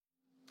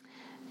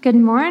Good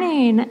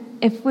morning.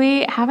 If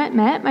we haven't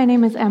met, my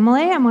name is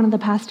Emily. I'm one of the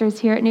pastors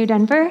here at New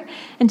Denver.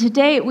 And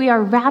today we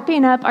are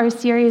wrapping up our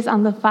series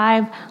on the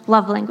 5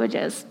 love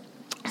languages.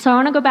 So I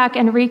want to go back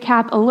and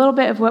recap a little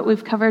bit of what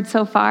we've covered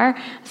so far,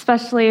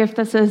 especially if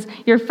this is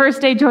your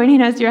first day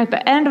joining us. You're at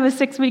the end of a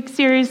 6-week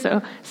series,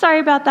 so sorry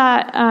about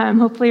that.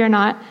 Hopefully you're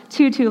not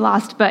too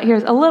lost, but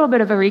here's a little bit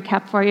of a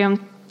recap for you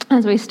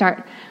as we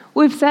start.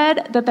 We've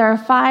said that there are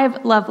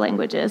 5 love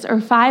languages,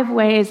 or 5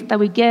 ways that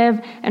we give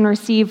and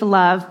receive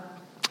love.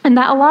 And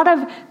that a lot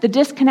of the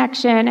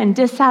disconnection and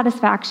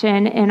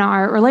dissatisfaction in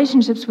our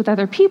relationships with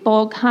other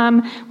people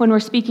come when we're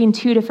speaking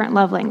 2 different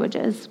love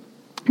languages.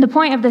 The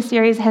point of this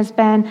series has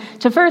been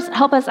to first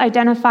help us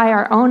identify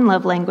our own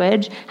love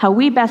language, how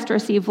we best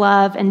receive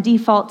love and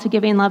default to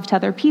giving love to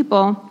other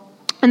people,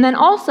 and then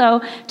also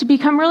to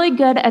become really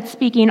good at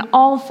speaking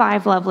all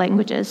 5 love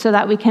languages so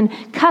that we can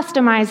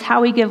customize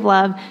how we give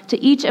love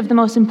to each of the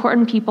most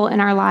important people in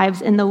our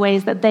lives in the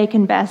ways that they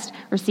can best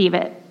receive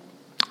it.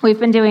 We've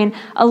been doing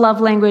a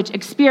love language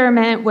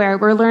experiment where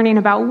we're learning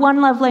about one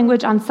love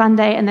language on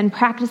Sunday and then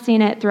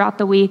practicing it throughout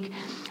the week.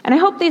 And I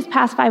hope these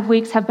past 5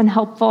 weeks have been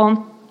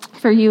helpful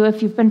for you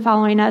if you've been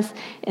following us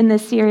in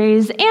this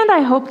series. And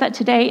I hope that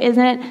today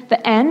isn't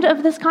the end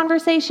of this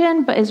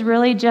conversation, but is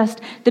really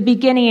just the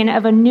beginning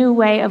of a new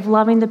way of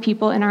loving the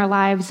people in our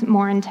lives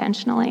more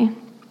intentionally.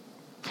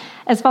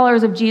 As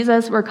followers of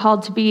Jesus, we're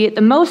called to be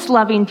the most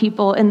loving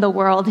people in the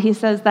world. He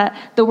says that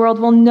the world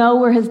will know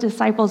we're his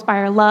disciples by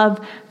our love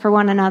for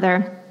one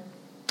another.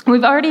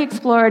 We've already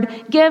explored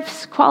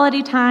gifts,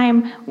 quality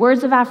time,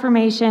 words of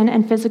affirmation,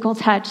 and physical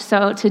touch.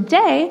 So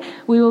today,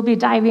 we will be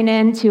diving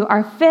into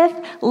our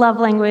 5th love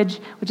language,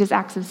 which is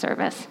acts of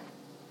service.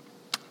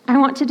 I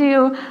want to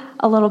do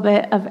a little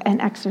bit of an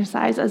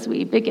exercise as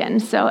we begin.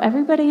 So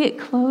everybody,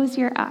 close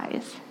your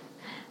eyes.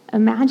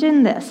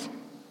 Imagine this.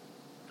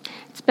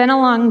 It's been a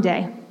long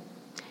day.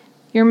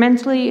 You're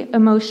mentally,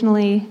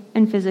 emotionally,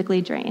 and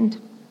physically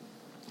drained.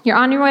 You're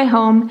on your way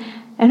home,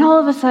 and all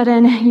of a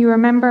sudden, you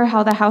remember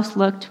how the house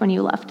looked when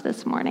you left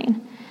this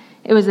morning.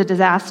 It was a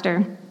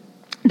disaster.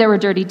 There were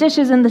dirty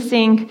dishes in the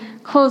sink,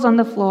 clothes on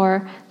the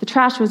floor, the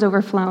trash was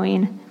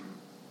overflowing.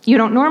 You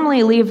don't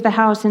normally leave the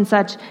house in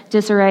such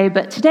disarray,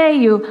 but today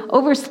you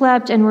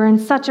overslept and were in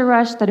such a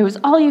rush that it was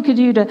all you could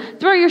do to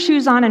throw your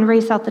shoes on and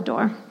race out the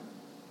door.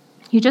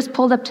 You just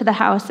pulled up to the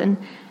house, and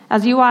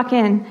as you walk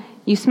in,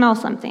 you smell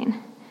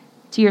something.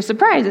 To your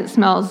surprise, it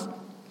smells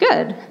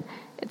good.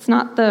 It's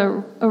not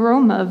the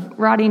aroma of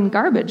rotting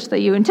garbage that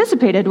you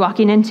anticipated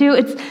walking into.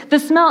 It's the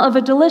smell of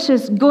a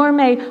delicious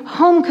gourmet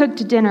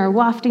home-cooked dinner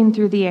wafting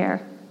through the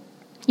air.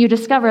 You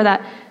discover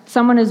that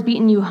someone has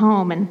beaten you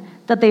home and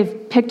that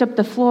they've picked up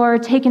the floor,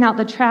 taken out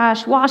the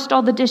trash, washed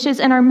all the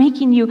dishes, and are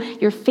making you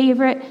your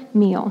favorite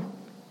meal.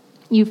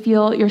 You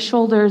feel your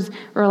shoulders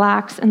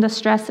relax and the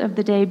stress of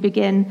the day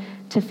begin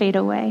to fade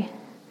away.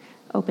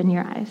 Open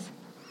your eyes.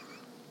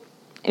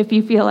 If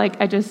you feel like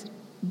I just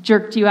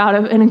jerked you out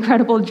of an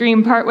incredible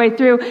dream partway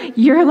through,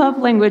 your love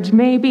language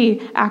may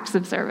be acts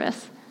of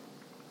service.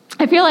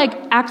 I feel like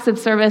acts of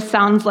service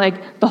sounds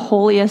like the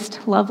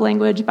holiest love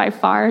language by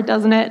far,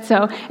 doesn't it?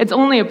 So it's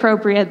only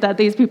appropriate that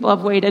these people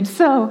have waited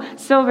so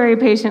very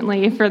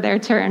patiently for their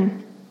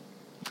turn.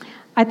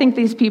 I think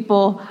these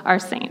people are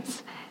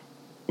saints.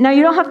 Now,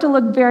 you don't have to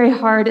look very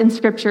hard in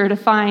Scripture to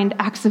find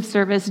acts of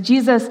service.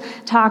 Jesus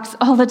talks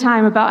all the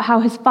time about how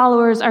his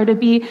followers are to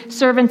be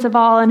servants of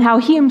all and how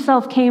he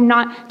himself came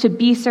not to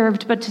be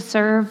served, but to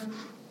serve.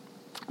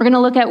 We're going to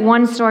look at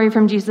one story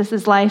from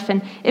Jesus' life,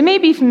 and it may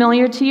be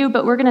familiar to you,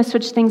 but we're going to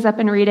switch things up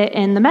and read it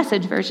in the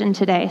Message version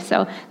today.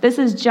 So this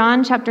is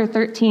John chapter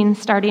 13,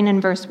 starting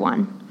in verse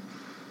 1.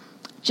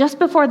 Just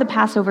before the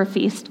Passover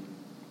feast,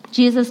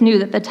 Jesus knew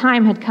that the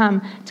time had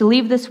come to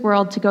leave this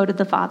world to go to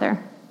the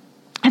Father.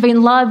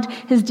 Having loved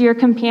his dear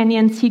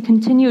companions, he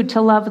continued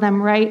to love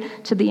them right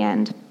to the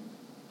end.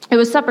 It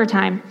was supper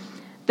time.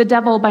 The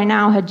devil by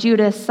now had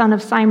Judas, son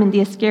of Simon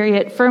the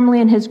Iscariot, firmly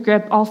in his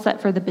grip, all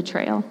set for the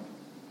betrayal.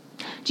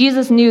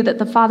 Jesus knew that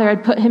the Father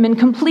had put him in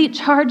complete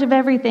charge of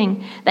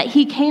everything, that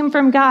he came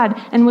from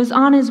God and was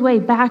on his way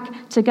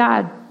back to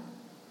God.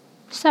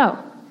 So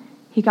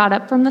he got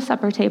up from the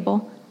supper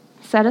table,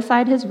 set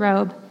aside his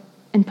robe,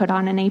 and put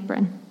on an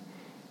apron.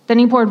 Then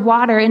he poured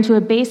water into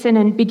a basin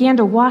and began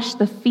to wash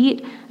the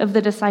feet of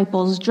the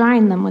disciples,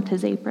 drying them with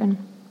his apron.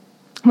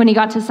 When he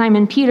got to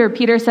Simon Peter,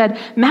 Peter said,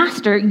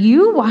 "Master,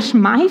 you wash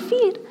my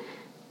feet?"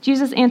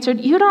 Jesus answered,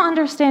 "You don't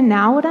understand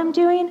now what I'm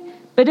doing,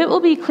 but it will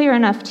be clear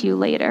enough to you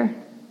later."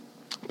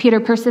 Peter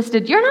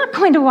persisted, "You're not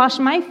going to wash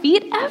my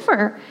feet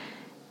ever."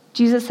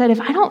 Jesus said,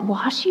 "If I don't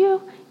wash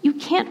you, you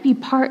can't be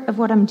part of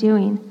what I'm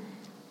doing."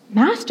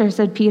 "Master,"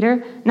 said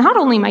Peter, "not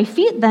only my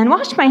feet then,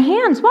 wash my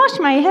hands, wash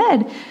my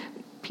head."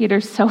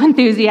 Peter's so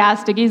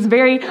enthusiastic. He's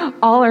very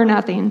all or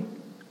nothing.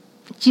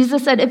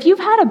 Jesus said, "If you've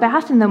had a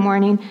bath in the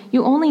morning,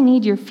 you only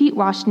need your feet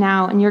washed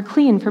now, and you're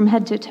clean from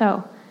head to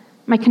toe.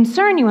 My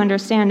concern, you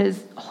understand,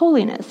 is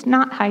holiness,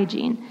 not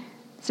hygiene.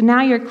 So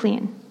now you're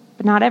clean,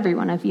 but not every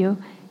one of you."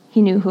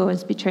 He knew who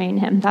was betraying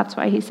him. That's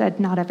why he said,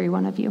 "Not every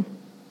one of you."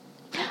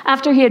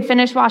 After he had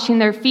finished washing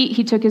their feet,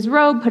 he took his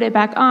robe, put it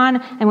back on,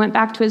 and went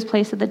back to his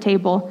place at the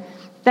table.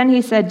 Then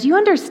he said, "Do you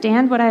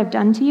understand what I have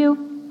done to you?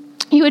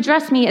 You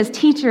address me as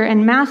teacher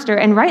and master,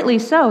 and rightly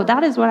so.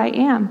 That is what I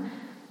am.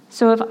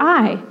 So if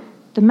I,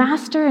 the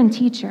master and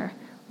teacher,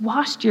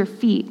 washed your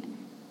feet,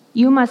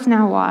 you must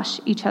now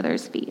wash each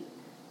other's feet.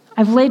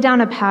 I've laid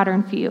down a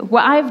pattern for you.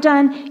 What I've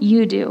done,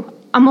 you do.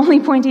 I'm only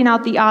pointing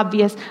out the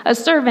obvious. A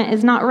servant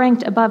is not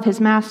ranked above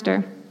his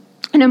master.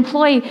 An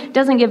employee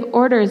doesn't give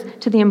orders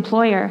to the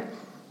employer.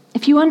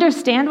 If you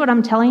understand what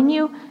I'm telling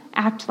you,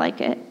 act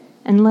like it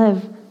and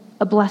live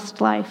a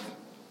blessed life."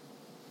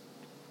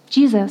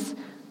 Jesus,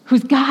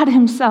 who's God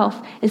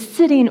himself, is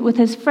sitting with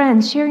his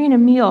friends sharing a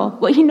meal,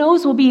 what he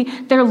knows will be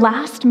their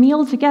last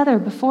meal together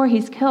before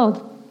he's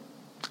killed.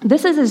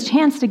 This is his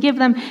chance to give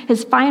them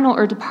his final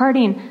or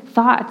departing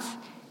thoughts.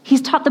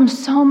 He's taught them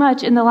so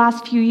much in the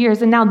last few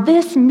years, and now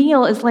this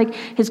meal is like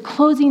his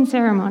closing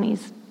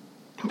ceremonies.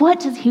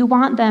 What does he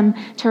want them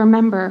to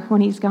remember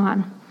when he's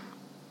gone?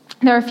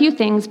 There are a few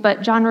things,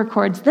 but John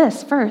records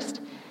this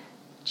first.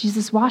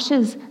 Jesus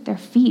washes their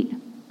feet,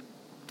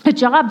 a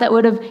job that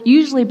would have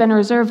usually been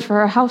reserved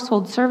for a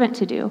household servant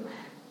to do.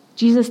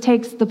 Jesus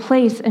takes the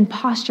place and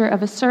posture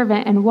of a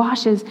servant and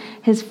washes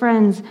his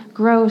friends'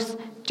 gross,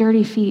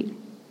 dirty feet.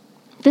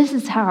 This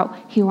is how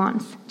he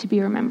wants to be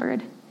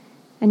remembered.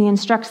 And he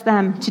instructs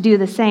them to do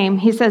the same.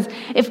 He says,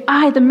 "If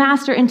I, the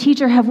master and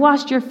teacher, have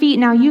washed your feet,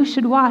 now you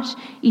should wash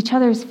each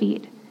other's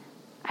feet.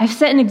 I've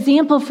set an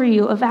example for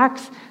you of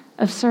acts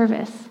of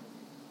service.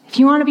 If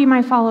you want to be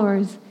my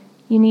followers,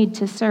 you need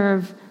to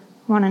serve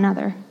one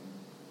another."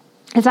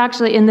 It's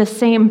actually in this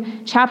same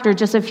chapter,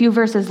 just a few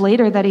verses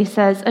later, that he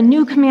says, "A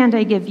new command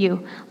I give you,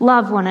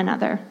 love one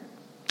another.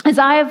 As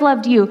I have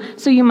loved you,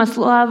 so you must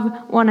love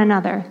one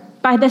another.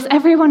 By this,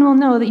 everyone will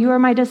know that you are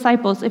my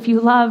disciples if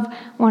you love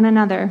one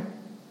another."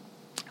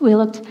 We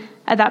looked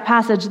at that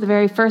passage the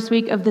very first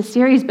week of the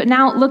series, but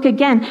now look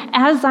again.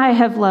 As I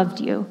have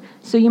loved you,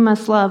 so you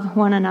must love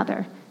one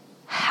another.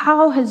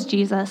 How has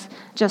Jesus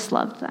just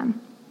loved them?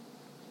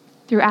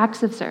 Through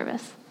acts of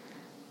service,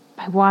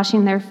 by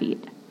washing their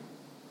feet.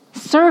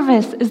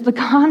 Service is the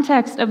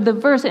context of the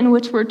verse in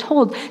which we're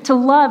told to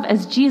love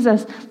as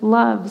Jesus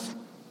loves.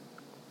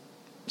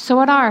 So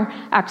what are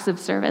acts of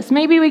service?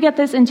 Maybe we get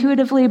this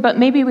intuitively, but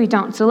maybe we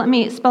don't. So let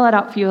me spell it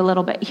out for you a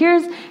little bit.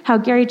 Here's how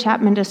Gary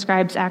Chapman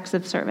describes acts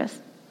of service.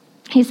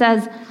 He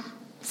says,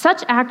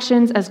 "Such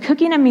actions as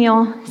cooking a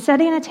meal,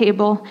 setting a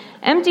table,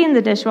 emptying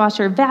the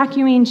dishwasher,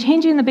 vacuuming,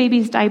 changing the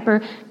baby's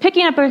diaper,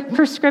 picking up a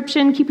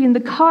prescription, keeping the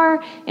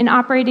car in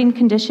operating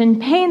condition,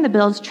 paying the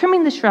bills,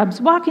 trimming the shrubs,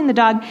 walking the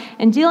dog,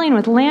 and dealing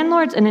with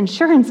landlords and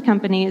insurance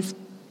companies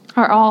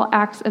are all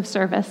acts of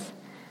service.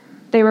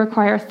 They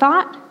require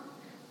thought,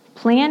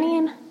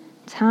 planning,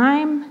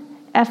 time,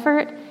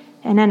 effort,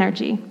 and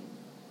energy.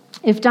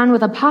 If done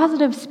with a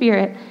positive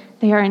spirit,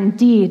 they are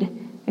indeed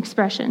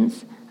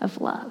expressions of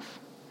love."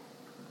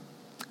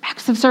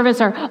 Acts of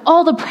service are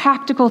all the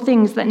practical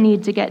things that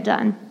need to get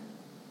done.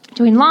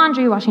 Doing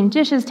laundry, washing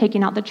dishes,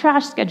 taking out the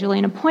trash,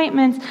 scheduling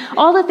appointments,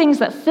 all the things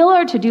that fill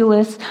our to-do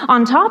lists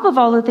on top of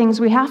all the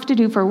things we have to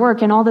do for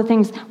work and all the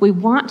things we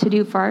want to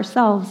do for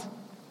ourselves.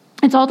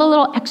 It's all the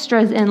little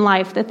extras in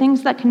life, the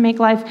things that can make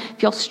life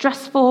feel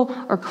stressful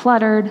or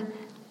cluttered,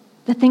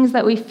 the things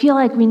that we feel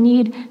like we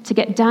need to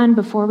get done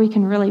before we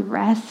can really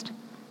rest.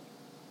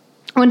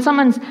 When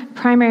someone's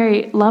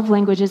primary love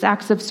language is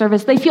acts of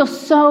service, they feel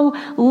so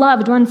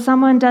loved when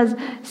someone does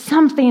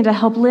something to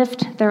help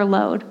lift their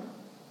load.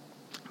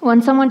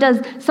 When someone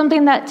does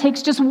something that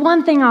takes just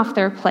one thing off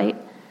their plate,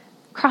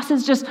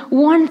 crosses just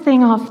one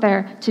thing off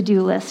their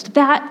to-do list,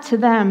 that to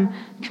them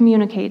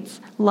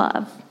communicates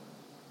love.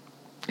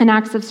 An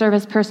acts of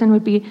service person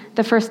would be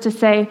the first to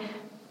say,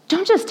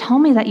 "Don't just tell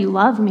me that you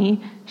love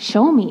me,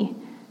 show me.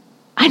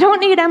 I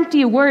don't need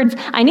empty words,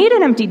 I need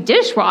an empty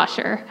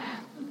dishwasher."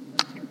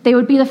 They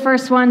would be the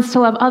first ones to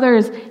love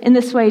others in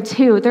this way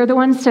too. They're the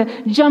ones to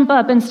jump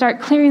up and start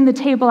clearing the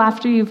table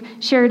after you've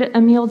shared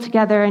a meal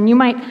together, and you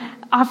might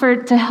offer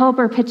to help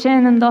or pitch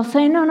in, and they'll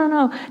say,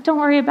 no, don't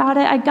worry about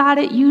it, I got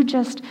it, you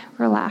just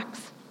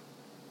relax.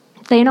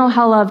 They know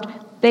how loved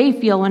they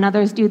feel when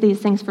others do these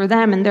things for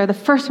them, and they're the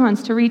first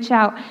ones to reach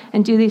out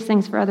and do these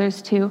things for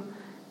others too.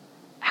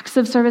 Acts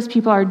of service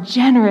people are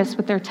generous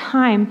with their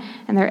time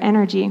and their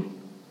energy.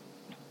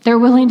 They're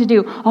willing to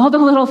do all the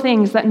little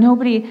things that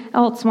nobody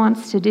else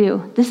wants to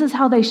do. This is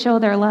how they show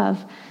their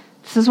love.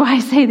 This is why I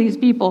say these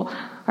people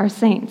are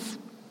saints.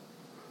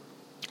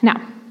 Now,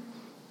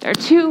 there are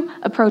two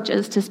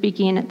approaches to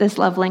speaking this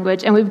love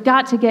language, and we've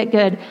got to get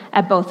good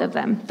at both of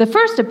them. The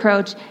first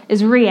approach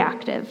is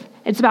reactive.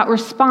 It's about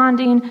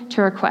responding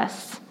to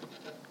requests.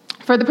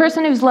 For the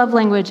person whose love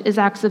language is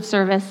acts of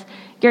service,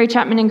 Gary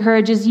Chapman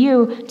encourages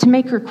you to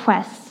make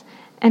requests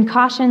and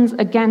cautions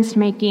against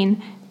making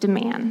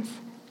demands.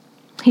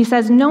 He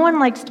says no one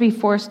likes to be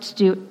forced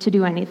to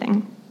do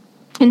anything.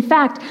 In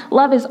fact,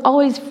 love is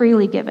always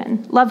freely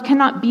given. Love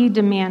cannot be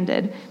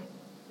demanded.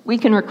 We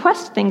can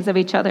request things of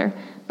each other,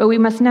 but we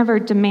must never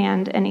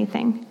demand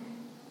anything.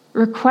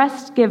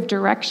 Requests give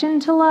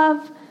direction to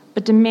love,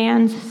 but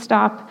demands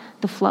stop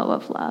the flow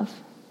of love.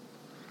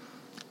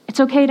 It's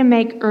okay to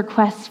make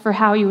requests for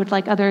how you would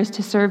like others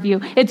to serve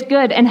you. It's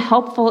good and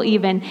helpful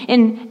even.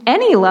 In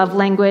any love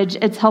language,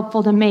 it's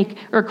helpful to make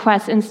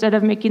requests instead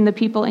of making the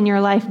people in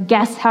your life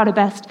guess how to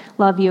best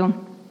love you.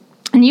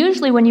 And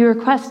usually when you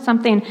request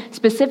something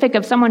specific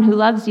of someone who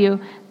loves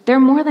you, they're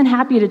more than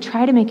happy to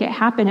try to make it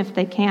happen if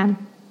they can.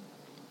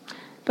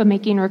 But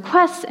making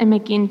requests and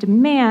making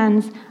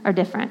demands are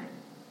different.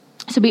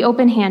 So be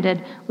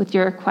open-handed with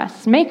your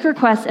requests. Make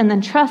requests and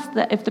then trust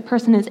that if the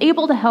person is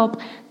able to help,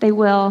 they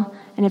will.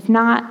 And if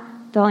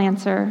not, they'll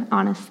answer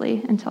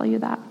honestly and tell you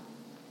that.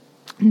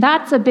 And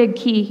that's a big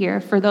key here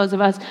for those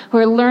of us who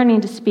are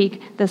learning to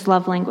speak this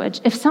love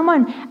language. If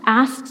someone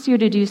asks you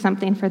to do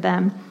something for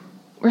them,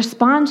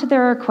 respond to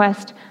their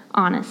request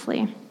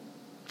honestly.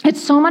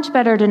 It's so much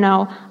better to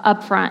know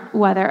upfront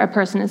whether a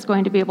person is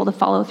going to be able to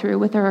follow through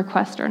with a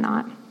request or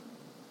not.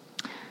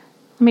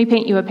 Let me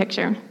paint you a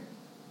picture.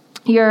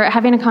 You're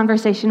having a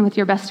conversation with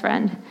your best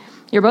friend.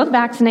 You're both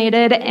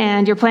vaccinated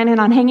and you're planning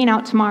on hanging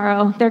out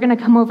tomorrow. They're going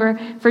to come over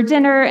for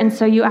dinner, and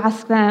so you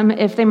ask them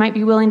if they might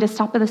be willing to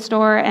stop at the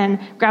store and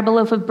grab a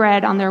loaf of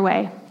bread on their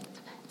way.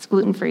 It's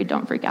gluten-free,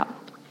 don't freak out.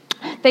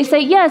 They say,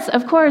 yes,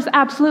 of course,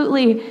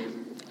 absolutely.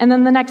 And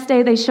then the next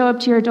day they show up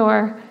to your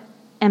door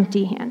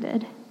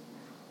empty-handed.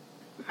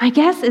 My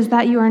guess is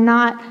that you are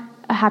not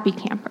a happy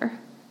camper,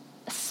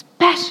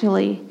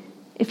 especially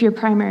if your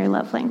primary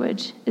love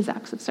language is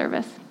acts of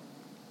service.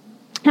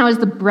 Now, is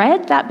the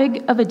bread that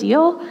big of a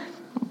deal?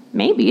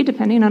 Maybe,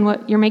 depending on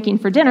what you're making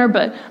for dinner,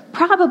 but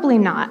probably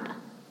not.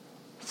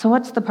 So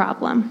what's the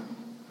problem?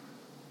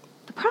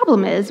 The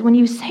problem is when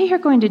you say you're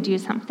going to do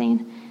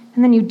something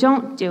and then you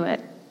don't do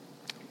it,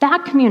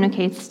 that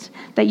communicates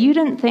that you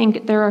didn't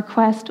think their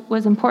request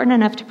was important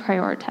enough to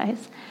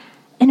prioritize.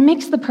 And it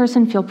makes the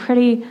person feel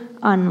pretty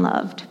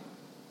unloved.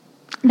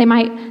 They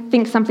might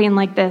think something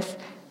like this: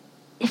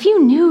 if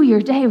you knew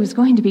your day was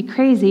going to be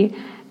crazy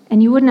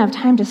and you wouldn't have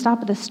time to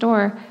stop at the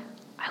store,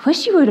 I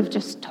wish you would have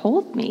just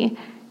told me.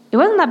 It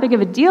wasn't that big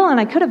of a deal,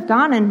 and I could have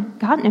gone and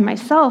gotten it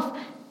myself.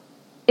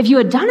 If you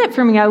had done it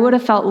for me, I would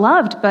have felt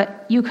loved,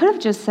 but you could have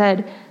just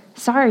said,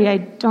 sorry, I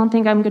don't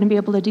think I'm going to be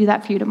able to do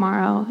that for you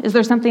tomorrow. Is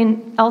there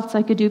something else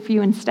I could do for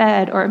you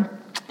instead? Or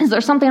is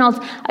there something else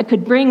I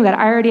could bring that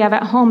I already have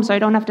at home so I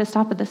don't have to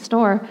stop at the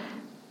store?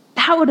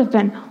 That would have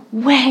been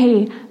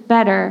way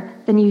better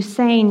than you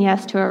saying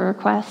yes to a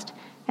request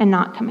and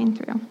not coming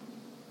through.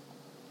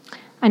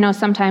 I know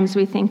sometimes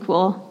we think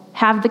we'll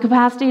have the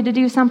capacity to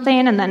do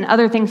something and then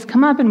other things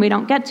come up and we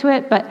don't get to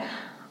it, but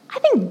I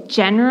think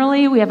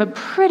generally we have a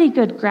pretty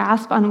good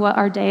grasp on what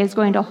our day is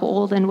going to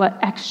hold and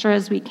what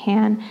extras we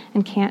can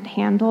and can't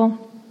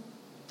handle.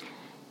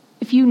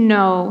 If you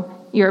know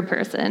you're a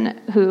person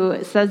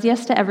who says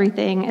yes to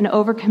everything and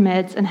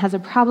overcommits and has a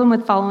problem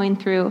with following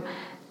through,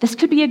 this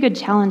could be a good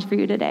challenge for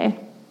you today.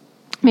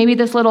 Maybe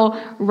this little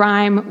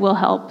rhyme will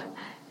help.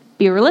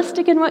 Be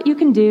realistic in what you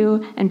can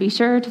do and be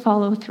sure to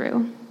follow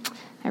through.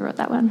 I wrote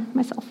that one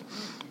myself.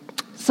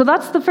 So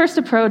that's the first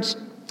approach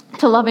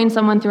to loving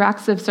someone through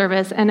acts of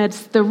service, and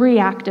it's the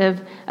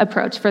reactive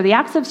approach. For the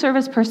acts of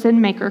service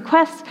person, make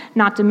requests,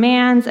 not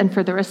demands, and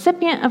for the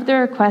recipient of the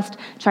request,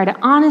 try to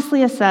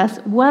honestly assess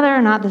whether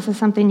or not this is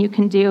something you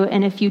can do,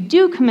 and if you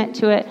do commit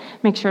to it,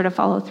 make sure to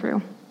follow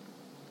through.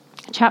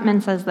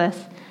 Chapman says this: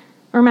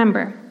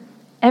 remember,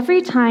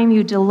 every time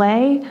you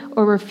delay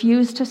or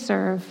refuse to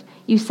serve,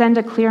 you send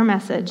a clear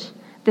message.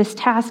 This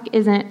task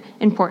isn't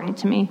important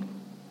to me.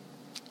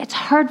 It's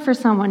hard for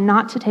someone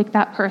not to take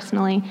that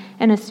personally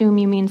and assume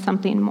you mean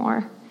something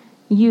more.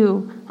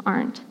 You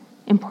aren't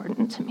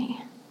important to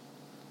me.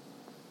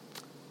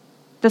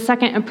 The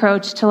second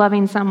approach to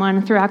loving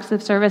someone through acts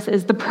of service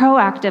is the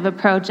proactive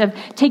approach of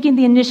taking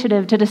the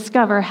initiative to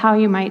discover how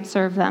you might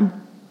serve them.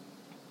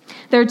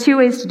 There are two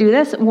ways to do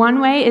this.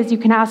 One way is you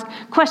can ask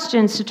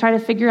questions to try to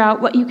figure out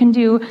what you can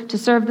do to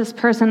serve this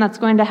person that's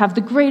going to have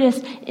the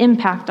greatest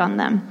impact on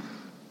them.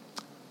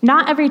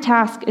 Not every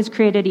task is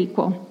created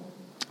equal.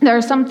 There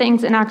are some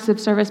things an acts of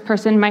service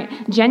person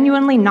might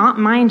genuinely not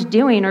mind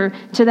doing, or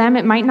to them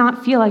it might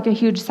not feel like a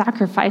huge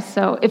sacrifice.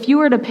 So if you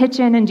were to pitch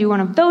in and do one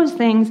of those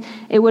things,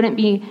 it wouldn't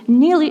be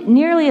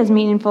nearly as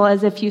meaningful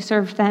as if you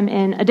served them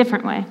in a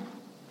different way.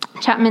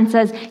 Chapman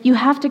says you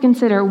have to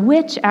consider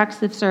which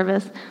acts of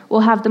service will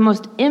have the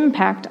most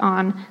impact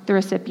on the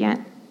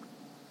recipient.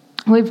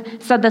 We've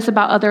said this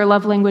about other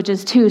love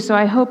languages too, so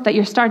I hope that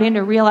you're starting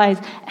to realize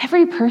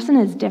every person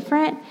is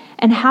different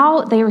and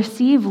how they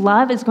receive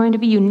love is going to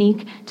be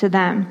unique to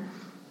them.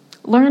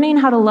 Learning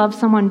how to love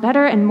someone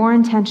better and more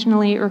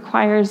intentionally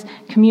requires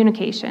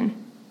communication.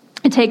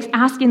 It takes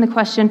asking the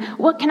question,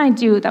 what can I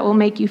do that will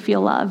make you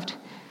feel loved?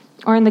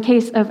 Or in the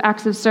case of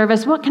acts of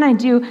service, what can I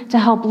do to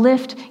help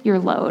lift your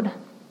load?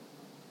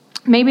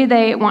 Maybe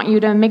they want you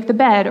to make the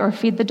bed or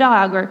feed the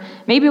dog, or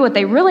maybe what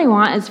they really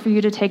want is for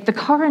you to take the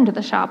car into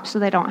the shop so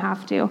they don't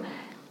have to.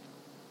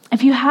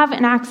 If you have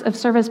an acts of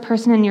service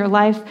person in your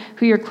life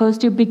who you're close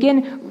to,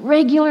 begin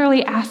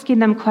regularly asking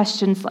them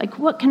questions like,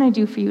 what can I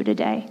do for you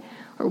today?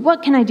 Or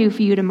what can I do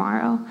for you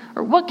tomorrow?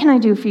 Or what can I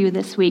do for you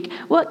this week?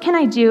 What can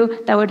I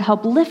do that would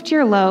help lift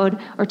your load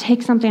or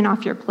take something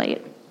off your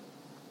plate?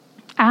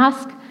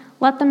 Ask,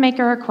 let them make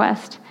a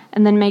request,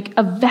 and then make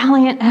a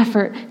valiant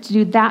effort to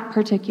do that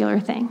particular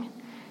thing.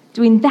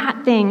 Doing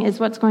that thing is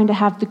what's going to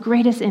have the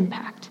greatest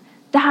impact.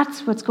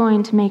 That's what's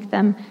going to make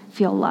them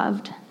feel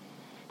loved.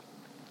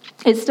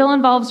 It still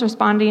involves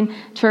responding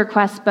to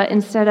requests, but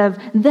instead of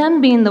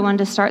them being the one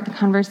to start the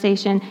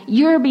conversation,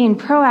 you're being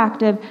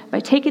proactive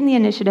by taking the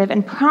initiative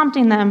and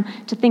prompting them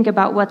to think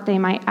about what they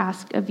might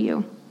ask of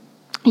you.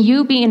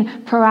 You being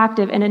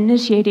proactive and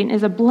initiating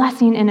is a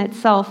blessing in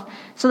itself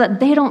so that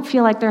they don't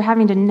feel like they're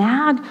having to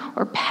nag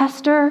or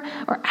pester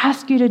or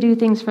ask you to do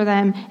things for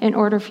them in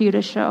order for you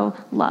to show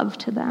love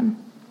to them.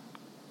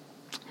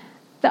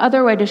 The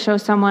other way to show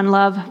someone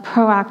love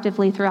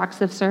proactively through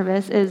acts of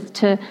service is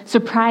to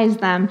surprise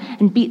them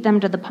and beat them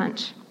to the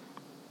punch.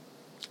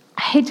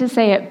 I hate to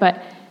say it,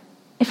 but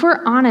if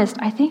we're honest,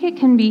 I think it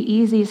can be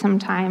easy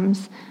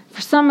sometimes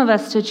for some of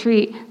us to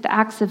treat the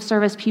acts of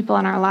service people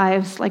in our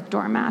lives like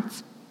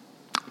doormats.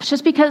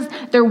 Just because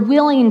they're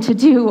willing to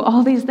do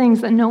all these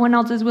things that no one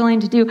else is willing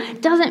to do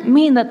doesn't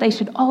mean that they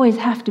should always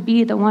have to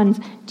be the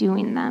ones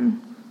doing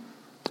them.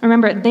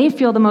 Remember, they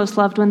feel the most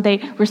loved when they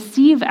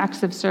receive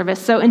acts of service.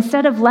 So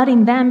instead of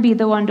letting them be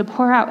the one to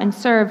pour out and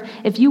serve,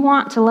 if you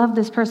want to love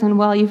this person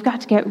well, you've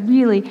got to get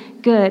really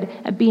good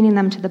at beating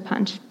them to the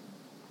punch.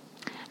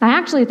 I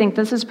actually think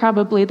this is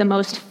probably the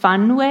most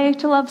fun way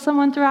to love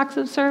someone through acts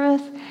of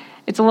service.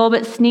 It's a little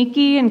bit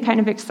sneaky and kind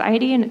of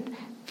exciting, and it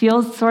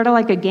feels sort of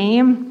like a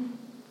game.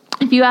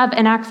 If you have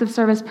an acts of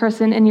service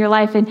person in your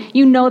life and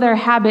you know their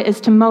habit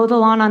is to mow the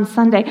lawn on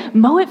Sunday,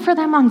 mow it for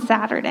them on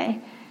Saturday.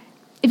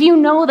 If you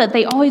know that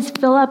they always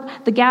fill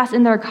up the gas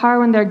in their car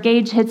when their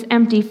gauge hits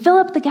empty, fill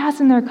up the gas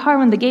in their car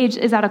when the gauge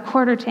is at a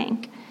quarter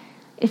tank.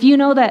 If you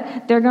know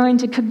that they're going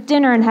to cook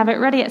dinner and have it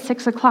ready at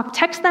 6 o'clock,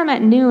 text them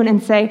at noon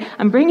and say,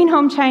 I'm bringing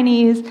home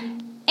Chinese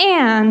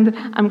and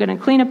I'm going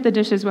to clean up the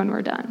dishes when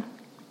we're done.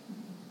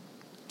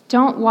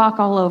 Don't walk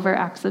all over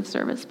acts of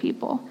service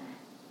people.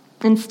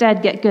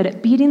 Instead, get good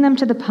at beating them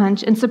to the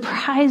punch and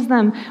surprise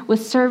them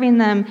with serving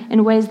them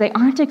in ways they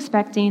aren't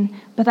expecting,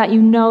 but that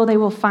you know they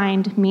will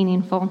find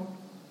meaningful.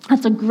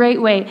 That's a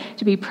great way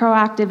to be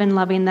proactive in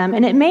loving them.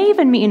 And it may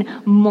even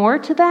mean more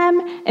to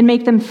them and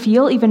make them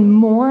feel even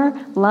more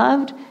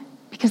loved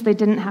because they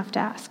didn't have to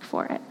ask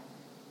for it.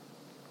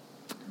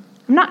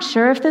 I'm not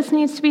sure if this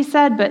needs to be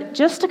said, but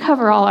just to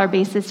cover all our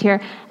bases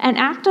here, an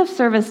act of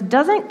service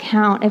doesn't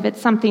count if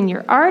it's something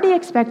you're already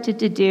expected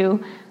to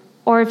do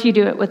or if you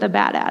do it with a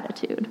bad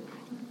attitude.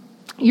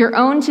 Your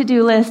own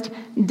to-do list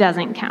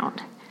doesn't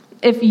count.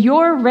 If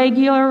your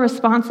regular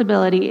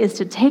responsibility is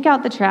to take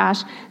out the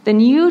trash, then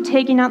you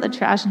taking out the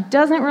trash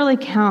doesn't really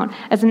count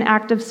as an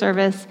act of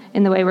service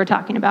in the way we're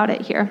talking about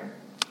it here.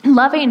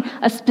 Loving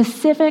a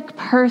specific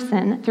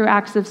person through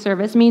acts of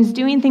service means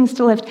doing things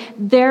to lift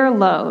their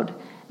load,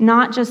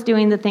 not just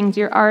doing the things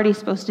you're already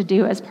supposed to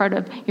do as part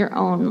of your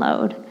own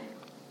load.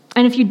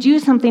 And if you do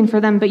something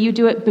for them, but you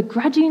do it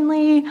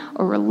begrudgingly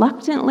or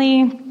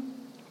reluctantly,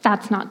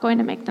 that's not going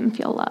to make them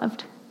feel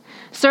loved.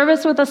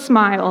 Service with a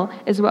smile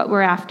is what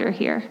we're after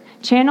here.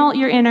 Channel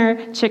your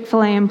inner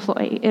Chick-fil-A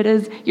employee. It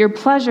is your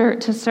pleasure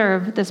to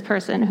serve this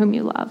person whom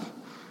you love.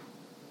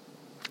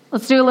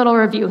 Let's do a little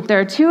review. There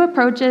are two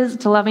approaches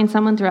to loving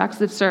someone through acts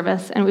of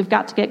service, and we've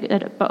got to get good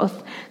at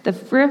both. The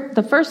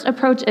first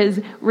approach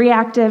is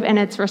reactive, and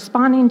it's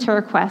responding to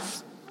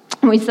requests.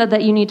 And we said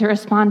that you need to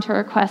respond to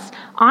requests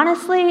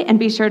honestly and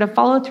be sure to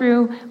follow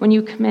through when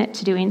you commit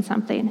to doing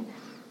something.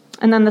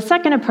 And then the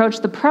second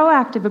approach, the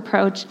proactive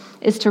approach,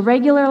 is to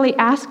regularly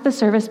ask the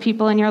service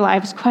people in your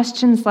lives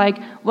questions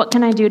like, what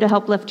can I do to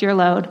help lift your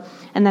load?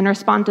 And then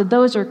respond to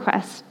those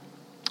requests.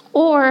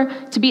 Or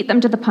to beat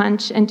them to the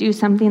punch and do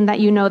something that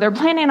you know they're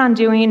planning on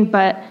doing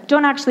but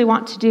don't actually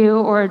want to do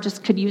or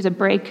just could use a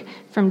break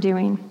from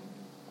doing.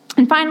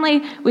 And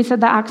finally, we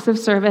said that acts of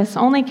service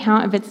only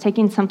count if it's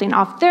taking something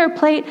off their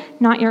plate,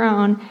 not your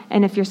own,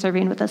 and if you're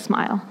serving with a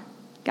smile.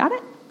 Got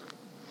it?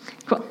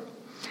 Cool.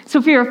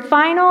 So for your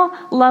final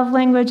love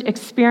language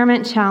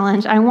experiment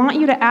challenge, I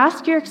want you to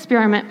ask your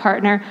experiment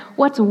partner,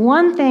 what's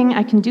one thing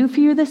I can do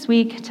for you this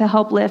week to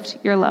help lift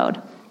your load?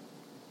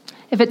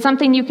 If it's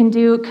something you can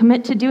do,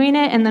 commit to doing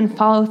it and then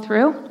follow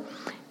through.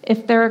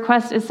 If their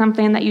request is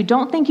something that you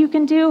don't think you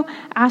can do,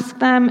 ask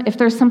them if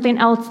there's something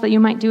else that you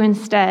might do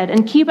instead,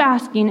 and keep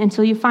asking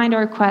until you find a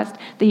request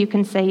that you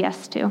can say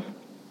yes to. And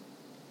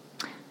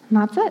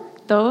that's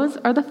it. Those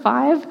are the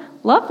 5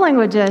 love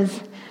languages.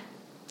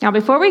 Now,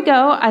 before we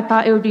go, I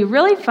thought it would be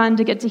really fun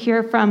to get to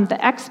hear from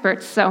the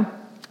experts. So,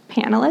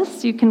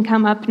 panelists, you can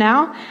come up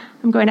now.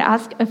 I'm going to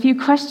ask a few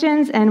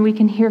questions, and we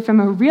can hear from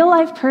a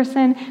real-life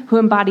person who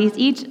embodies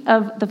each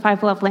of the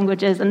 5 love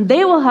languages, and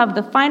they will have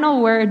the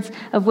final words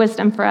of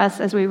wisdom for us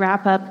as we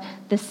wrap up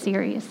this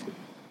series.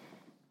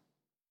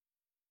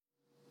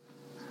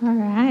 All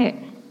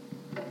right.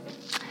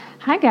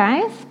 Hi,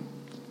 guys.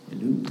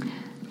 Hello.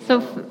 So,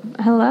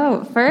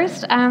 Hello.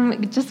 First,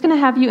 I'm just going to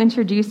have you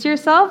introduce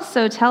yourself.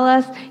 So tell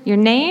us your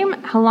name,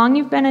 how long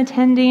you've been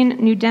attending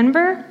New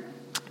Denver,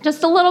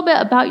 just a little bit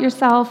about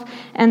yourself,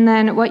 and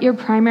then what your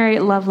primary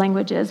love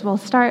language is. We'll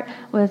start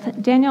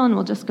with Daniel, and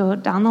we'll just go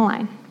down the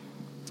line.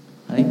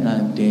 Hi,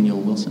 I'm Daniel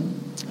Wilson.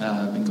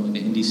 I've been going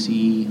to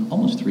NDC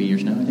almost 3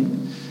 years now, I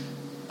think.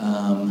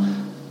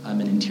 I'm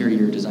an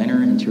interior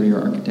designer,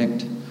 interior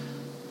architect,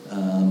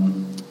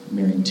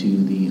 married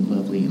to the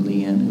lovely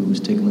Leanne, who was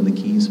tickling the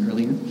keys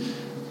earlier.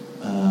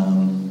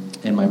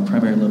 And my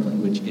primary love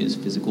language is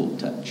physical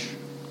touch.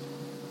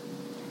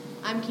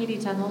 I'm Katie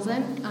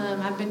Tenholzen.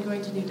 I've been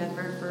going to New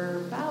Denver for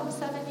about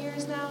 7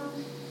 years now.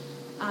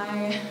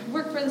 I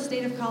work for the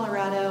state of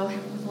Colorado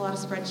with a lot of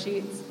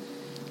spreadsheets.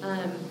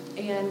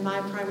 And my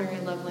primary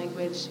love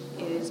language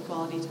is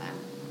quality time.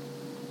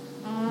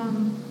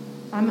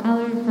 I'm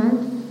Ellery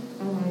Hertz,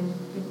 and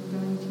I've been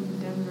going to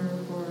Denver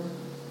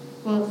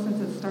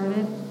since it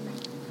started.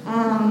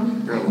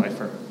 You're a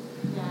lifer.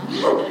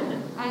 Yeah.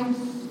 I'm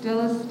still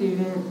a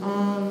student,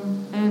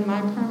 and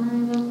my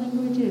primary love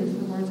language is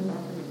the words of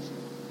affirmation.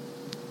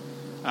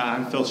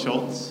 I'm Phil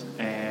Schulz,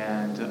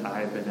 and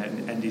I've been at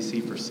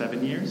NDC for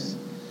 7 years,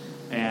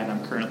 and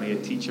I'm currently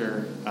a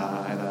teacher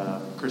at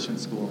a Christian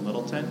school in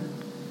Littleton,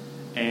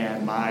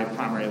 and my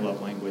primary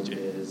love language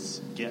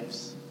is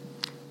gifts.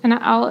 And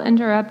I'll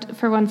interrupt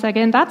for 1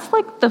 second. That's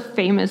like the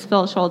famous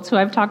Phil Schulz, who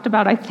I've talked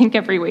about, I think,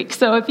 every week.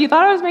 So if you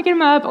thought I was making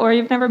him up or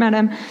you've never met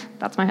him,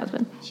 that's my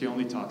husband. She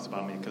only talks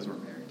about me because we're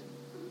married.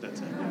 That's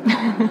it.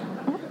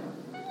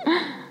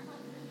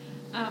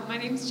 My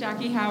name's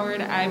Jackie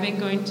Howard. I've been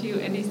going to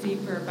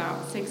NDC for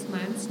about 6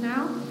 months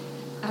now.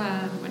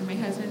 When my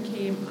husband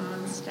came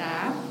on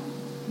staff,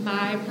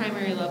 my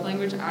primary love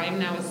language, I am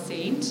now a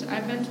saint,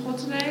 I've been told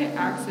today.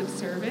 Acts of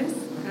service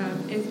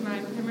is my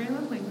primary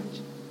love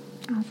language.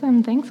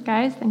 Awesome. Thanks,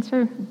 guys. Thanks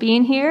for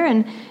being here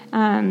and,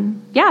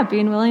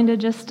 being willing to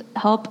just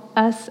help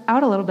us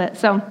out a little bit.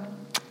 So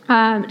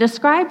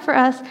describe for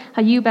us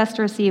how you best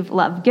receive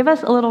love. Give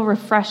us a little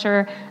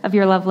refresher of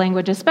your love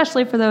language,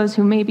 especially for those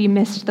who maybe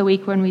missed the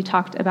week when we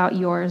talked about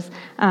yours.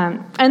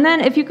 And then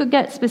if you could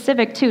get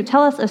specific, too,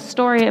 tell us a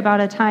story about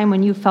a time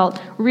when you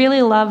felt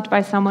really loved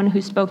by someone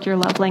who spoke your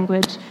love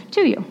language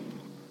to you.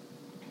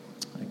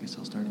 I guess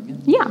I'll start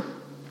again. Yeah.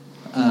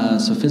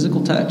 So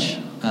physical touch.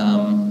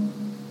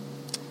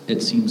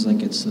 It seems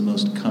like it's the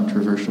most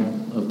controversial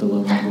of the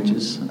love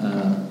languages.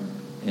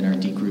 In our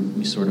D group,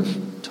 we sort of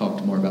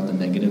talked more about the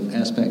negative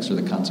aspects or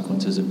the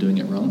consequences of doing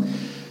it wrong.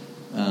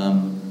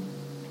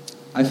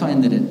 I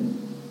find that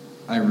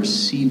I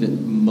receive it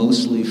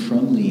mostly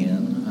from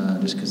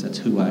Leanne, just because that's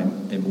who I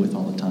am with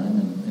all the time,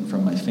 and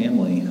from my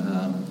family.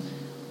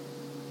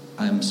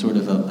 I'm sort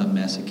of a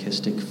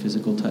masochistic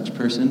physical touch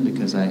person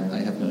because I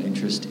have no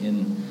interest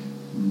in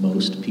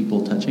most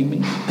people touching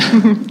me.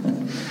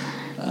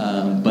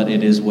 But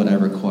it is what I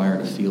require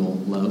to feel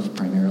love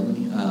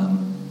primarily.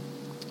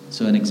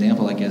 So an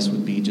example, I guess,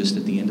 would be just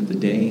at the end of the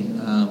day,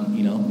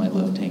 my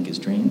love tank is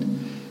drained.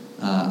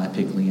 I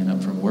pick Leanne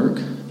up from work,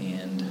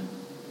 and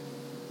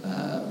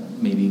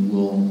maybe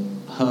we'll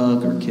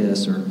hug or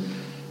kiss, or,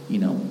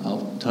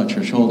 I'll touch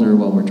her shoulder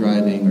while we're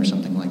driving or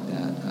something like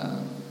that,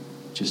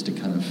 just to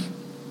kind of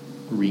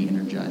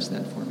re-energize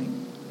that for me.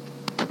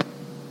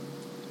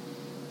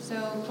 So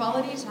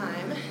quality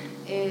time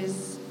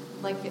is,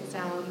 like it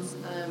sounds,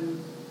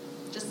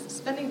 just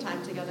spending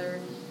time together,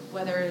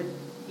 whether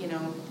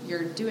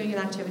you're doing an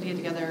activity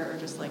together or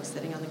just like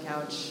sitting on the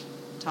couch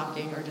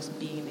talking or just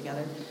being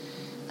together.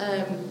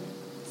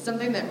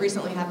 Something that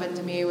recently happened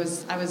to me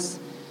was I was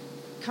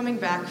coming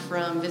back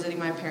from visiting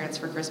my parents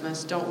for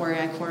Christmas. Don't worry,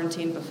 I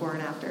quarantined before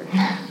and after.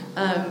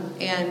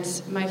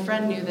 And my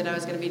friend knew that I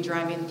was going to be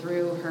driving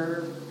through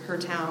her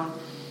town,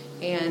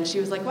 and she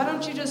was like, why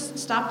don't you just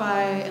stop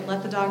by and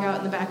let the dog out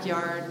in the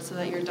backyard so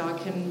that your dog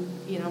can,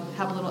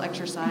 have a little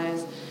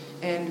exercise.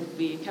 And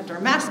we kept our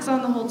masks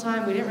on the whole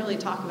time. We didn't really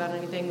talk about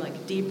anything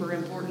like deep or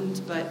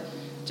important, but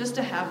just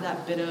to have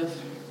that bit of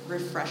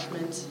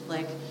refreshment,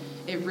 like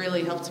it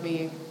really helped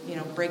me,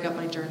 break up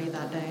my journey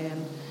that day.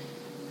 And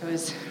I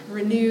was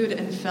renewed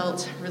and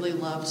felt really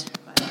loved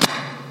by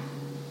that.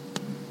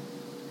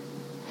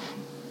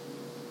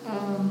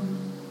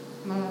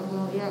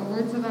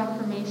 Words of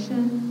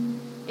affirmation.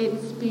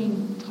 It's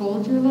being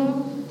told you're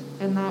loved,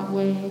 and that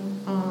way,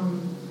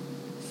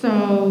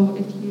 so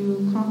if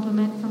you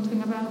compliment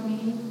something about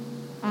me,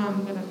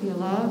 I'm going to feel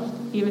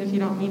loved. Even if you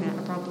don't mean it,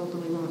 I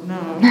probably won't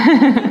know.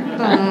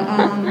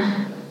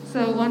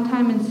 So one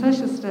time in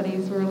social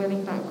studies, we were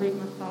learning about Greek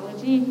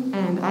mythology,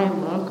 and I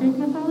love Greek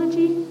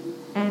mythology,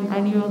 and I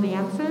knew all the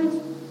answers.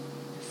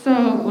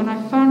 So when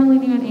I finally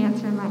knew an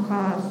answer in that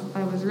class,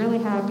 I was really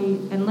happy,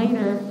 and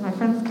later, my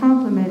friends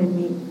complimented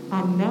me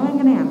on knowing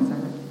an answer.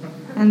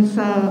 And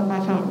so I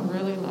felt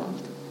really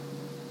loved.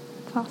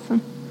 That's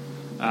awesome.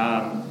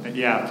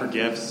 For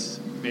gifts,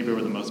 maybe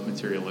we're the most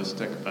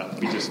materialistic, but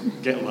we just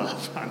get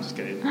love. I'm just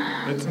kidding.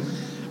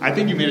 I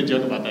think you made a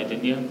joke about that,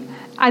 didn't you?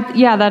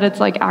 That it's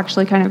like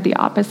actually kind of the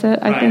opposite,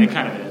 I think. It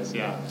kind of is,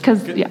 yeah.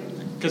 Because,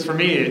 Because for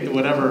me,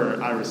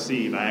 whatever I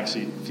receive, I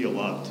actually feel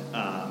loved.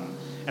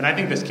 And I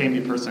think this can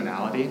be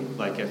personality.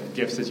 Like if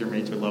gifts is your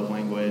major love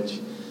language,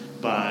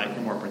 but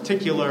you're more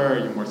particular,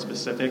 you're more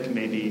specific,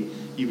 maybe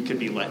you could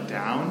be let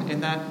down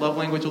in that love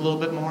language a little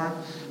bit more.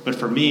 But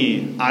for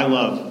me, I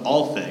love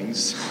all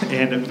things.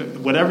 And if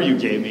whatever you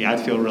gave me, I'd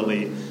feel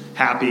really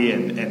happy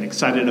and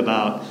excited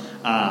about.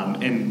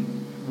 And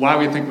why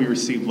we think we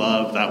receive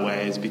love that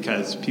way is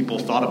because people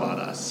thought about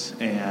us.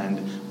 And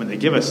when they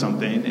give us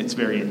something, it's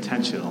very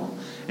intentional.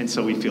 And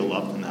so we feel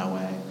loved in that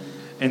way.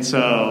 And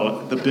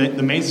so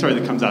the main story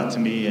that comes out to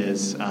me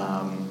is,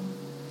 I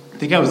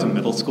think I was in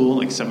middle school,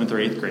 like 7th or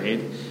 8th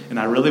grade, and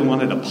I really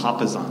wanted a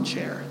Papazon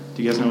chair.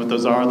 Do you guys know what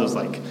those are? Those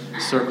like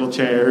circle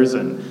chairs,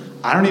 and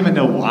I don't even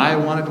know why I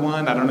wanted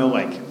one. I don't know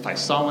like if I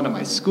saw one at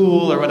my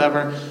school or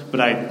whatever,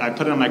 but I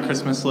put it on my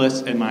Christmas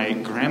list, and my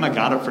grandma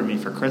got it for me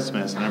for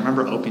Christmas, and I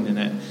remember opening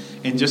it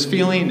and just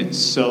feeling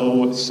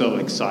so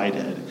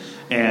excited.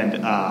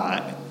 And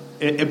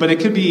but it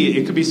could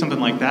be something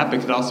like that, but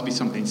it could also be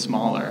something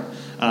smaller.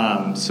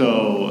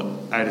 So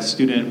I had a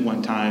student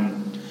one time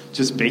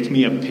just bake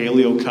me a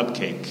paleo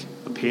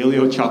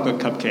chocolate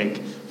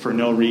cupcake for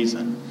no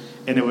reason.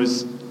 And it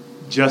was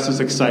just as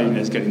exciting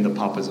as getting the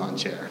Papazon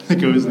chair.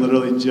 Like it was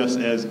literally just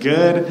as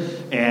good,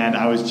 and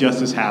I was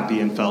just as happy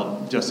and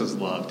felt just as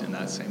loved in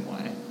that same way.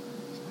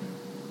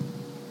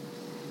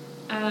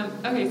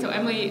 Okay, so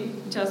Emily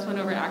just went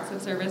over acts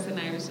of service, and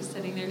I was just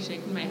sitting there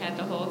shaking my head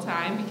the whole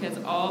time because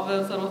all of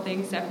those little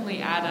things definitely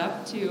add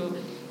up to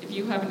if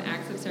you have an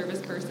acts of service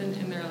person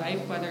in their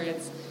life, whether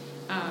it's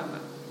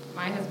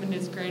my husband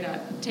is great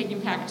at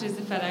taking packages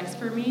to FedEx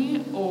for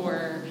me,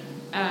 or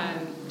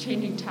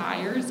changing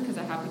tires, because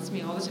that happens to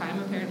me all the time.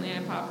 Apparently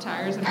I pop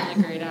tires, I'm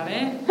really great at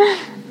it.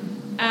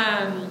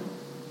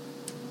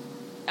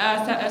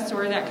 A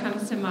story that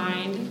comes to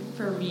mind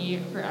for me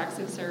for acts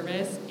of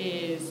service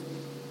is,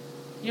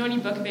 you know, when you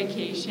book a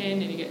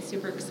vacation and you get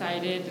super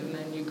excited, and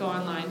then you go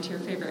online to your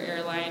favorite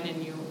airline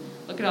and you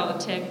look at all the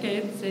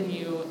tickets, and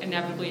you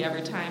inevitably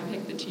every time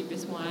pick the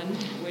cheapest one,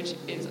 which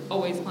is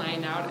always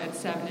flying out at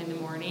 7 in the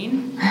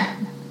morning.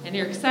 And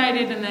you're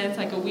excited, and then it's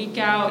like a week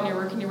out, and you're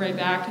working your way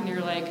back, and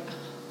you're like,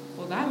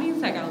 well, that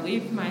means I gotta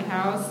leave my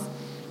house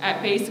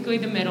at basically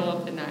the middle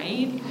of the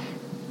night.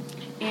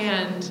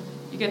 And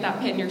you get that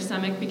pit in your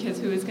stomach because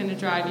who is going to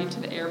drive you to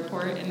the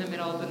airport in the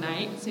middle of the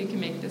night so you can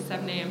make the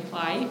 7 a.m.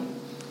 flight?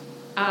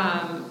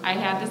 I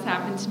had this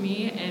happen to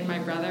me, and my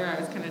brother, I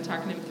was kind of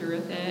talking him through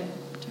with it,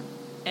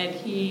 and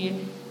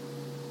he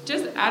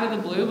just out of the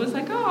blue was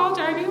like, oh, I'll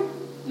drive you,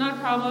 not a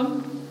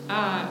problem.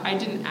 I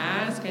didn't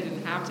ask, I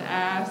didn't have to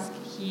ask.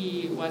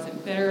 He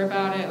wasn't bitter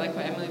about it, like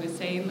what Emily was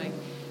saying, like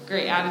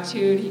great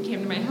attitude. He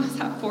came to my house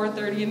at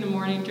 4:30 in the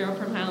morning, drove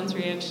from Highlands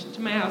Ranch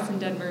to my house in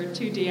Denver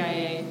to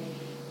DIA,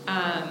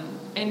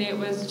 and it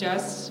was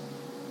just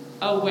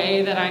a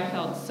way that I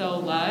felt so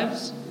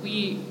loved.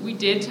 We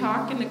did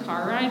talk in the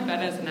car ride, but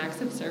as an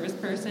acts of service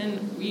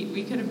person,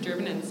 we could have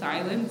driven in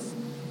silence.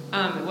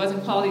 It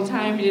wasn't quality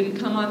time. He didn't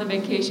come on the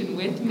vacation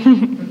with me.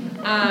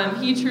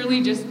 He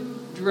truly just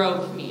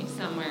drove me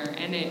somewhere,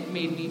 and it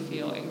made me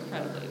feel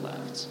incredibly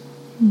loved.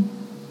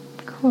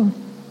 Cool.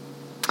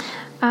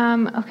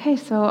 Okay,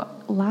 so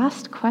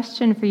last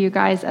question for you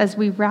guys. As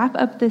we wrap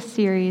up this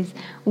series,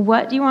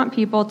 what do you want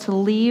people to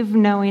leave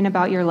knowing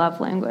about your love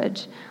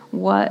language?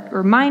 What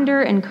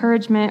reminder,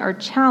 encouragement, or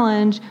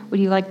challenge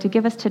would you like to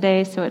give us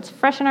today so it's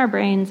fresh in our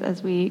brains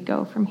as we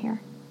go from here?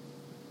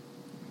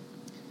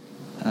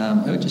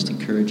 I would just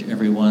encourage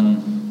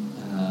everyone.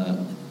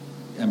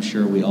 I'm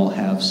sure we all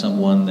have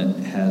someone that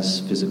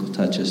has physical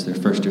touch as their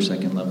first or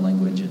second love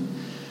language, and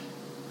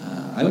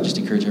I would just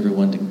encourage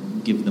everyone to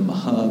give them a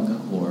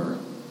hug or,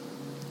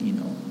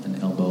 an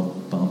elbow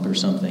bump or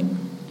something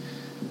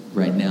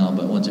right now.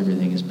 But once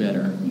everything is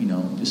better,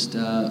 just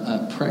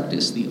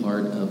practice the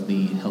art of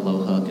the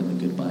hello hug and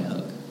the goodbye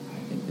hug. I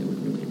think they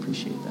would really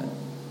appreciate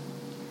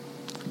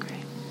that.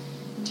 Great.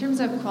 In terms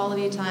of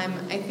quality time,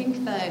 I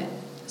think that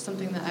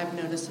something that I've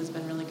noticed has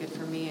been really good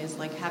for me is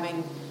like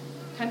having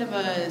kind of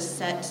a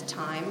set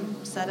time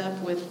set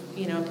up with,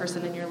 a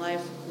person in your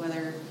life,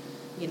 whether,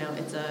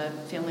 it's a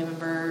family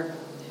member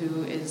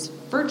who is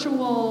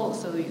virtual,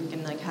 so you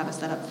can like have a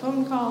set up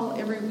phone call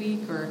every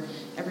week or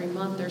every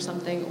month or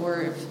something,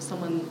 or if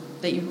someone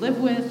that you live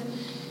with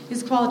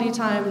is quality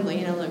time,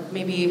 like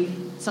maybe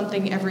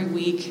something every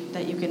week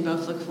that you can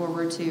both look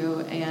forward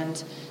to,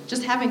 and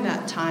just having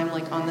that time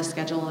like on the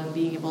schedule and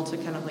being able to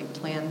kind of like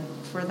plan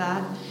for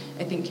that,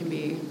 I think can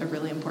be a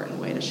really important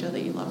way to show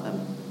that you love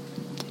them.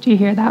 Did you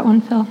hear that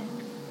one, Phil?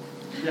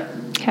 Yeah.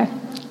 Okay.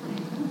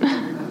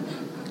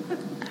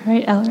 All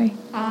right, Ellery.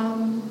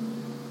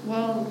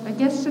 Well, I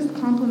guess just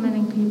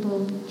complimenting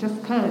people just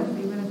because,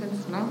 even if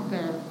it's not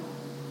their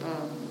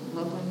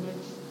love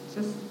language,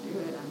 just do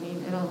it. I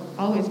mean, it'll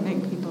always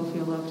make people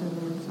feel loved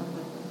in some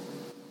way.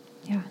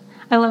 Yeah,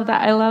 I love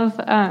that. I love,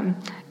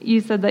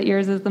 you said that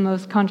yours is the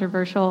most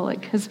controversial,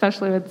 like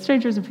especially with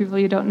strangers and people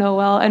you don't know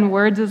well, and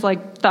words is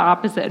like the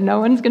opposite. No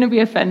one's going to be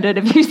offended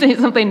if you say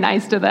something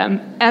nice to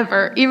them,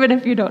 ever, even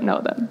if you don't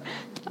know them.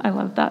 I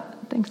love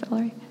that. Thanks,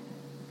 Ellery.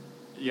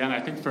 Yeah, and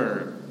I think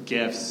for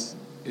gifts,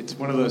 it's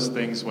one of those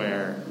things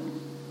where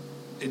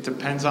it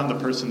depends on the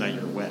person that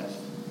you're with.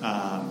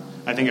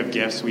 I think of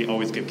gifts, we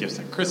always give gifts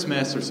at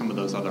Christmas or some of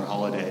those other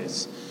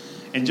holidays.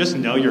 And just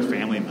know your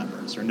family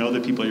members or know the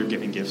people you're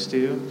giving gifts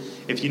to.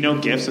 If you know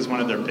gifts is one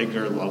of their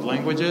bigger love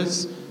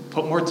languages,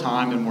 put more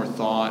time and more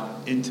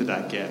thought into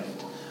that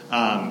gift.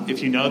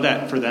 If you know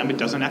that for them it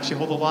doesn't actually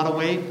hold a lot of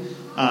weight,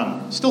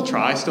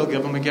 still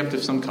give them a gift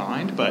of some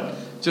kind, but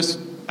just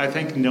I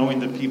think knowing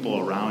the people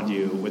around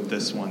you with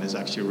this one is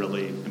actually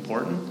really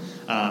important.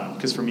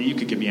 Because for me, you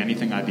could give me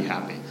anything, I'd be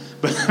happy.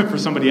 But for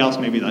somebody else,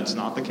 maybe that's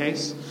not the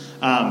case.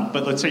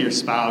 But let's say your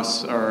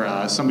spouse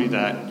or somebody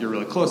that you're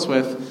really close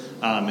with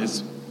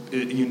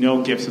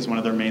gifts is one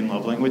of their main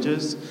love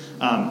languages.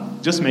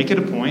 Just make it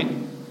a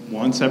point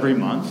once every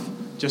month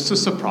just to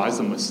surprise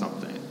them with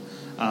something.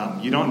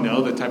 You don't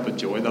know the type of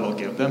joy that'll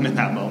give them in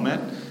that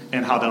moment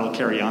and how that'll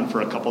carry on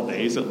for a couple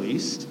days at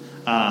least.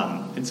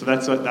 And so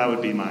that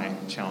would be my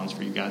challenge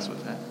for you guys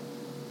with that.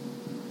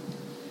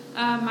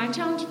 My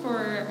challenge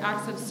for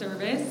acts of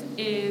service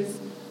is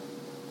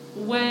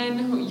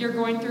when you're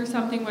going through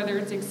something, whether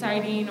it's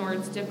exciting or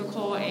it's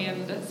difficult,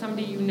 and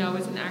somebody you know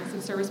is an acts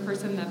of service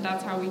person,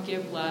 that's how we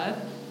give love.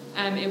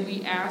 And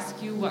we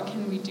ask you, what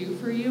can we do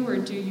for you, or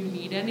do you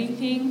need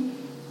anything?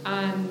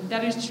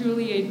 That is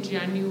truly a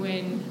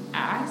genuine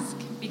ask,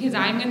 because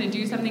I'm going to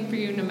do something for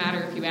you no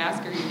matter if you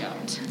ask or you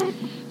don't.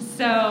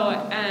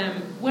 So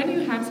when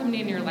you have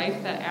somebody in your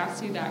life that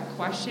asks you that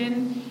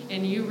question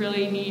and you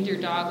really need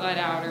your dog let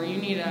out or you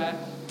need a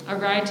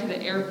ride to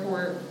the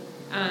airport,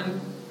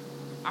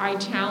 I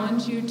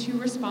challenge you to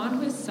respond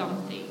with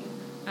something,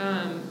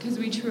 because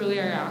we truly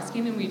are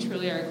asking and we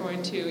truly are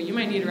going to. You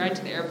might need a ride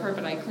to the airport,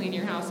 but I clean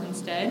your house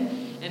instead,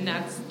 and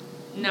that's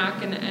not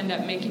going to end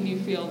up making you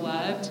feel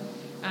loved,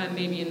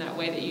 maybe in that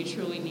way that you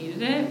truly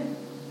needed it.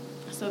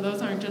 So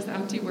those aren't just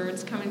empty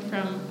words coming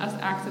from us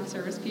acts of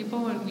service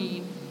people, and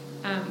we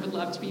would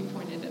love to be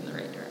pointed in the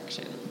right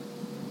direction.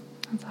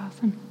 That's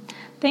awesome.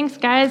 Thanks,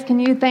 guys. Can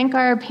you thank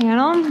our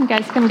panel? You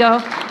guys can go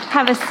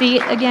have a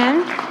seat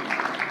again.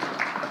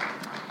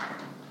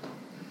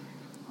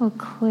 We'll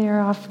clear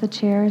off the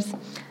chairs.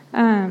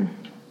 I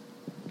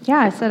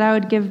said I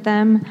would give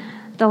them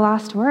the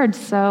last words,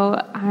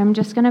 so I'm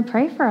just going to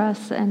pray for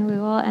us, and we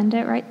will end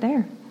it right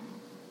there.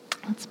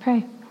 Let's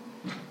pray.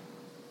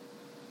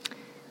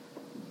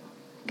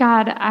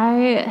 God,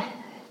 I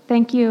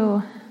thank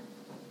you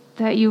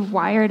that you've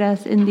wired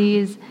us in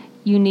these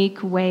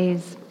unique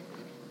ways,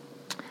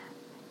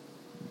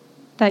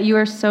 that you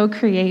are so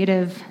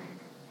creative,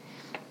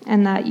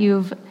 and that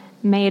you've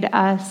made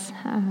us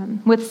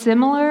with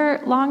similar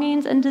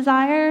longings and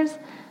desires,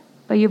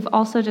 but you've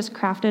also just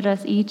crafted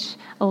us each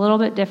a little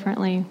bit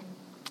differently,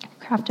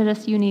 crafted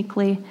us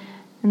uniquely,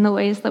 and the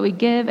ways that we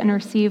give and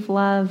receive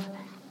love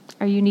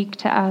are unique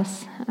to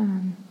us.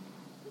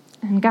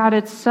 And God,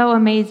 it's so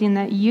amazing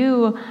that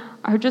you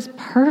are just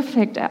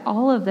perfect at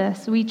all of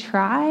this. We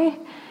try,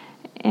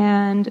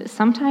 and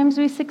sometimes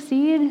we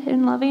succeed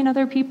in loving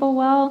other people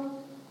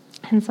well,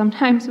 and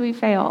sometimes we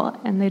fail,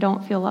 and they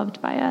don't feel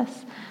loved by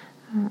us.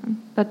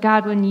 But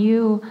God, when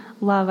you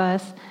love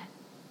us,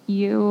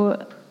 you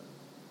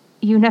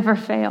never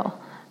fail.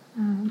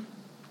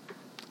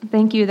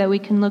 Thank you that we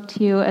can look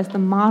to you as the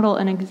model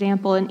and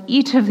example in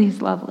each of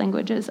these love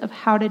languages of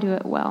how to do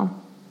it well.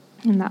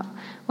 And that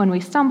when we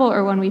stumble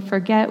or when we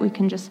forget, we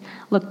can just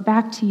look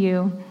back to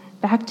you,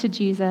 back to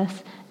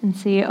Jesus, and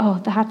see,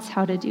 oh, that's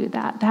how to do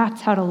that.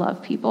 That's how to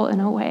love people in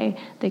a way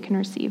they can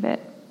receive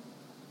it.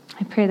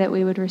 I pray that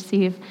we would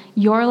receive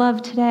your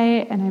love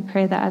today, and I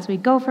pray that as we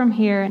go from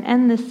here and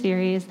end this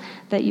series,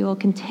 that you will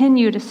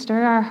continue to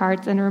stir our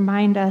hearts and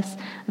remind us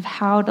of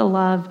how to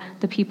love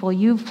the people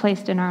you've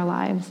placed in our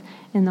lives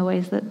in the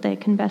ways that they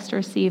can best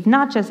receive,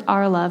 not just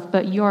our love,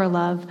 but your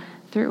love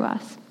through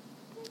us.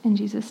 In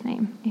Jesus'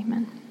 name,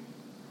 amen.